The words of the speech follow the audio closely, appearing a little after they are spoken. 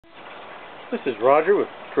This is Roger with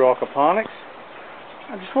Aquaponics.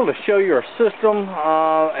 I just wanted to show you our system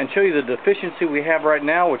and show you the deficiency we have right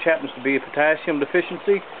now, which happens to be a potassium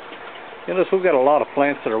deficiency. You notice we've got a lot of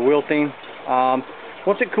plants that are wilting.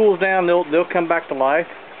 Once it cools down, they'll come back to life.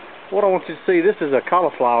 What I want you to see, this is a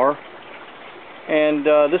cauliflower, and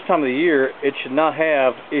this time of the year it should not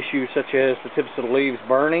have issues such as the tips of the leaves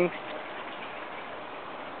burning.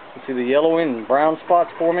 You see the yellowing and brown spots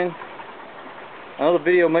forming. I know the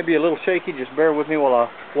video may be a little shaky, just bear with me while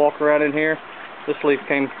I walk around in here. This leaf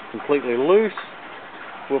came completely loose.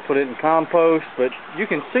 We'll put it in compost, but you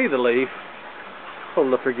can see the leaf. Hold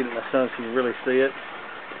it up here, get it in the sun so you can really see it.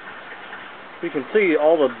 You can see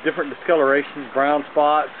all the different discolorations, brown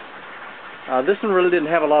spots. This one really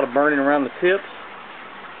didn't have a lot of burning around the tips.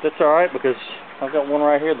 That's alright because I've got one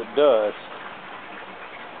right here that does.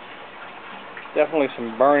 Definitely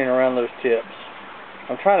some burning around those tips.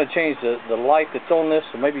 I'm trying to change the light that's on this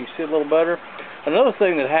so maybe you see it a little better. Another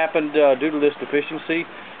thing that happened due to this deficiency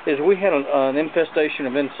is we had an infestation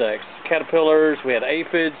of insects, caterpillars, we had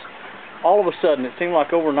aphids. All of a sudden, it seemed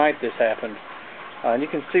like overnight this happened. And you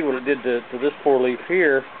can see what it did to this poor leaf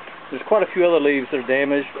here. There's quite a few other leaves that are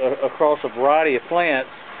damaged across a variety of plants.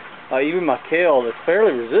 Even my kale that's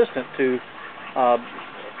fairly resistant to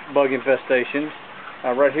bug infestations.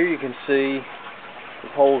 Right here you can see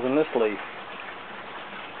there's holes in this leaf.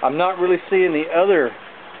 I'm not really seeing the other,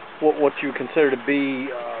 what you consider to be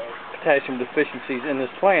potassium deficiencies in this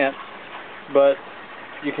plant, but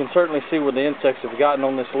you can certainly see where the insects have gotten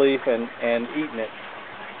on this leaf and eaten it.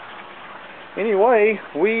 Anyway,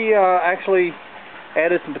 we actually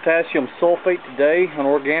added some potassium sulfate today, an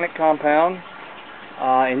organic compound,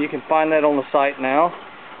 and you can find that on the site now.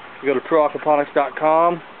 You go to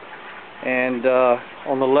trueaquaponics.com, and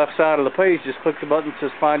on the left side of the page, just click the button that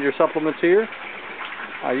says Find Your Supplements Here.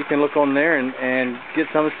 You can look on there and get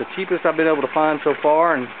some. It's the cheapest I've been able to find so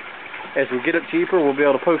far, and as we get it cheaper, we'll be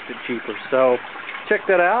able to post it cheaper. So check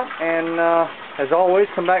that out, and as always,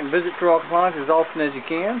 come back and visit True Aquaponics as often as you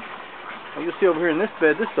can. You'll see over here in this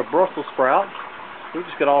bed, this is a Brussels sprout. We've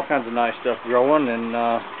just got all kinds of nice stuff growing, and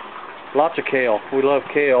lots of kale. We love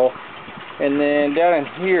kale. And then down in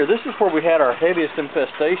here, this is where we had our heaviest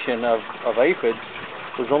infestation of aphids.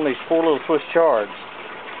 It was on these poor little Swiss chards.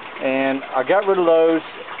 And I got rid of those.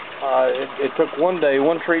 It took one day,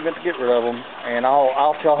 one treatment to get rid of them, and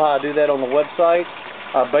I'll tell how I do that on the website.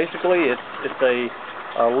 Basically, it's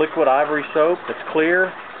a liquid ivory soap that's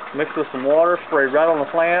clear, mixed with some water, sprayed right on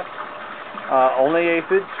the plant, on the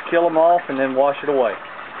aphids, kill them off, and then wash it away.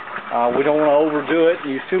 We don't want to overdo it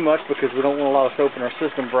and use too much because we don't want a lot of soap in our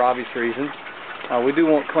system for obvious reasons. We do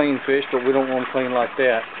want clean fish, but we don't want them clean like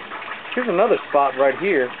that. Here's another spot right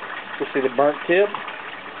here. You'll see the burnt tip.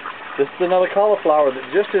 This is another cauliflower that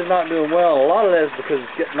just is not doing well. A lot of that is because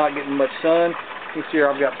it's not getting much sun. You see here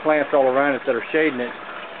I've got plants all around it that are shading it.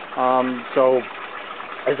 So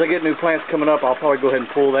as I get new plants coming up, I'll probably go ahead and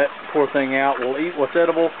pull that poor thing out. We'll eat what's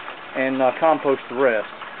edible and compost the rest.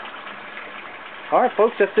 Alright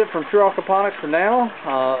folks, that's it from True Aquaponics for now.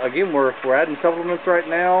 Again, we're adding supplements right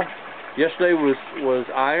now. Yesterday was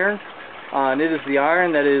iron, and it is the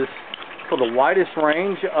iron that is for the widest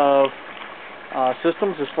range of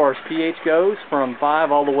systems as far as pH goes, from 5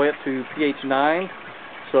 all the way up to pH 9.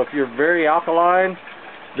 So if you're very alkaline,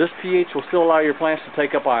 this pH will still allow your plants to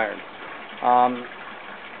take up iron.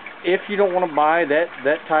 If you don't want to buy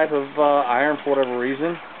that type of iron for whatever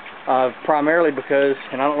reason, primarily because,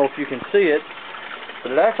 and I don't know if you can see it,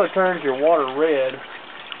 but it actually turns your water red.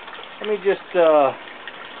 Let me just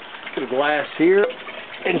put a glass here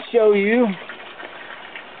and show you.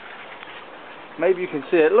 Maybe you can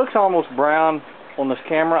see it. It looks almost brown on this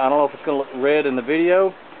camera. I don't know if it's going to look red in the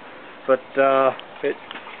video, but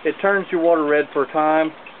it turns your water red for a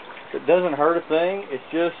time. It doesn't hurt a thing. It's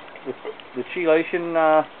just the chelation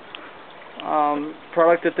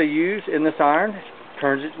product that they use in this iron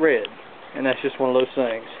turns it red, and that's just one of those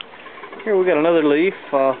things. Here we got another leaf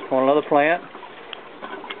on another plant.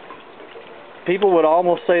 People would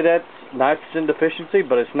almost say that's nitrogen deficiency,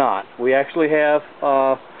 but it's not. We actually have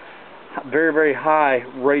very, very high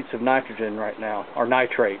rates of nitrogen right now, or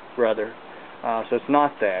nitrate rather. So it's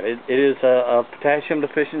not that. It is a potassium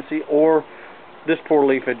deficiency, or this poor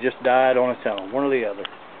leaf had just died on its own, one or the other.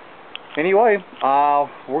 Anyway,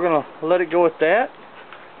 we're going to let it go at that.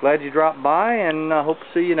 Glad you dropped by, and hope to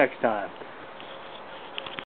see you next time.